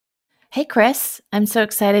Hey, Chris. I'm so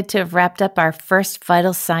excited to have wrapped up our first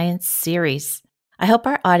Vital Science series. I hope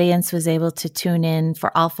our audience was able to tune in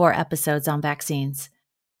for all 4 episodes on vaccines.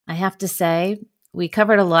 I have to say, we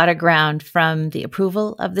covered a lot of ground from the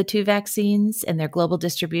approval of the 2 vaccines and their global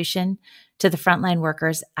distribution to the frontline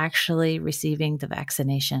workers actually receiving the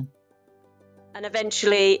vaccination. And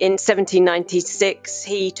eventually, in 1796,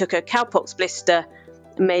 he took a cowpox blister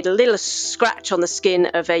and made a little scratch on the skin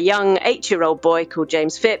of a young 8-year-old boy called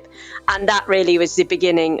James Phipp. And that really was the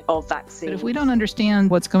beginning of vaccine. But if we don't understand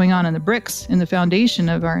what's going on in the bricks in the foundation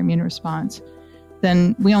of our immune response,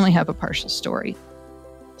 then we only have a partial story.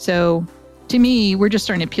 So to me, we're just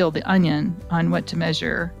starting to peel the onion on what to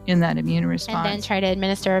measure in that immune response. And then try to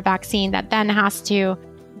administer a vaccine that then has to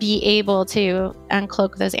be able to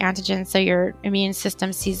uncloak those antigens so your immune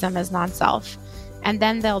system sees them as non-self. And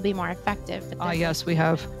then they'll be more effective. Yes, we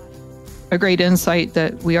have a great insight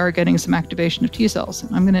that we are getting some activation of T cells.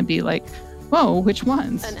 I'm going to be like, whoa, which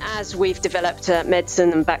ones? And as we've developed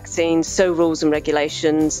medicine and vaccines, so rules and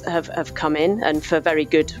regulations have come in, and for very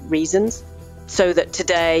good reasons. So that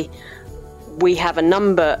today we have a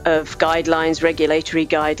number of guidelines, regulatory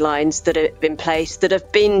guidelines that have been placed that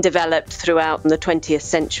have been developed throughout the 20th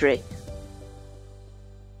century.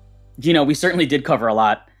 Gina, we certainly did cover a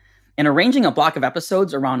lot. And arranging a block of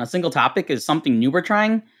episodes around a single topic is something new we're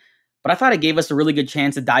trying, but I thought it gave us a really good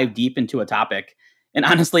chance to dive deep into a topic. And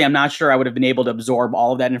honestly, I'm not sure I would have been able to absorb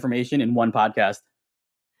all of that information in one podcast.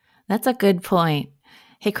 That's a good point.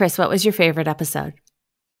 Hey, Chris, what was your favorite episode?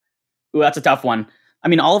 Ooh, that's a tough one. I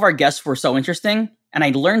mean, all of our guests were so interesting, and I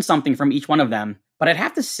learned something from each one of them. But I'd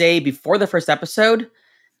have to say, before the first episode,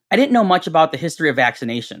 I didn't know much about the history of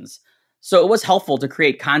vaccinations. So it was helpful to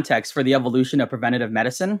create context for the evolution of preventative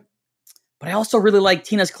medicine. But I also really liked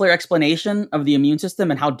Tina's clear explanation of the immune system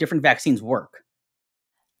and how different vaccines work.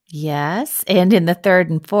 Yes, and in the 3rd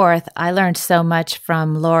and 4th, I learned so much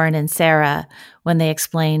from Lauren and Sarah when they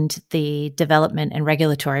explained the development and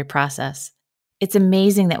regulatory process. It's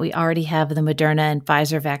amazing that we already have the Moderna and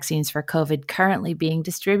Pfizer vaccines for COVID currently being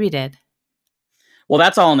distributed. Well,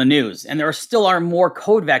 that's all in the news, and there still are more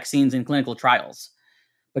COVID vaccines in clinical trials.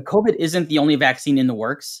 But COVID isn't the only vaccine in the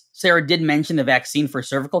works. Sarah did mention the vaccine for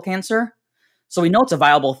cervical cancer, so we know it's a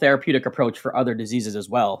viable therapeutic approach for other diseases as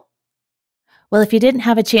well. Well, if you didn't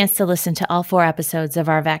have a chance to listen to all 4 episodes of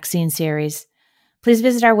our vaccine series, please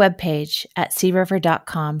visit our webpage at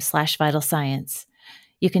criver.com/vitalscience.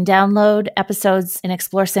 You can download episodes and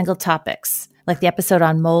explore single topics, like the episode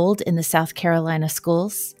on mold in the South Carolina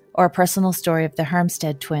schools, or a personal story of the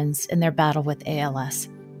Hermstead twins in their battle with ALS.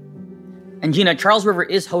 And Gina, Charles River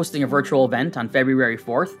is hosting a virtual event on February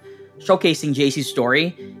 4th, showcasing JC's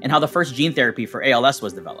story and how the first gene therapy for ALS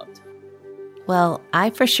was developed. Well, I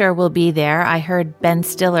for sure will be there. I heard Ben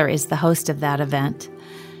Stiller is the host of that event.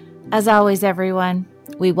 As always, everyone,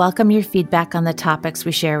 we welcome your feedback on the topics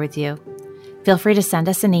we share with you. Feel free to send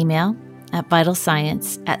us an email at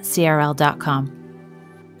vitalscience@crl.com.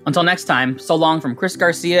 Until next time, so long from Chris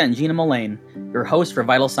Garcia and Gina Mullane, your host for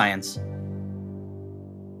Vital Science.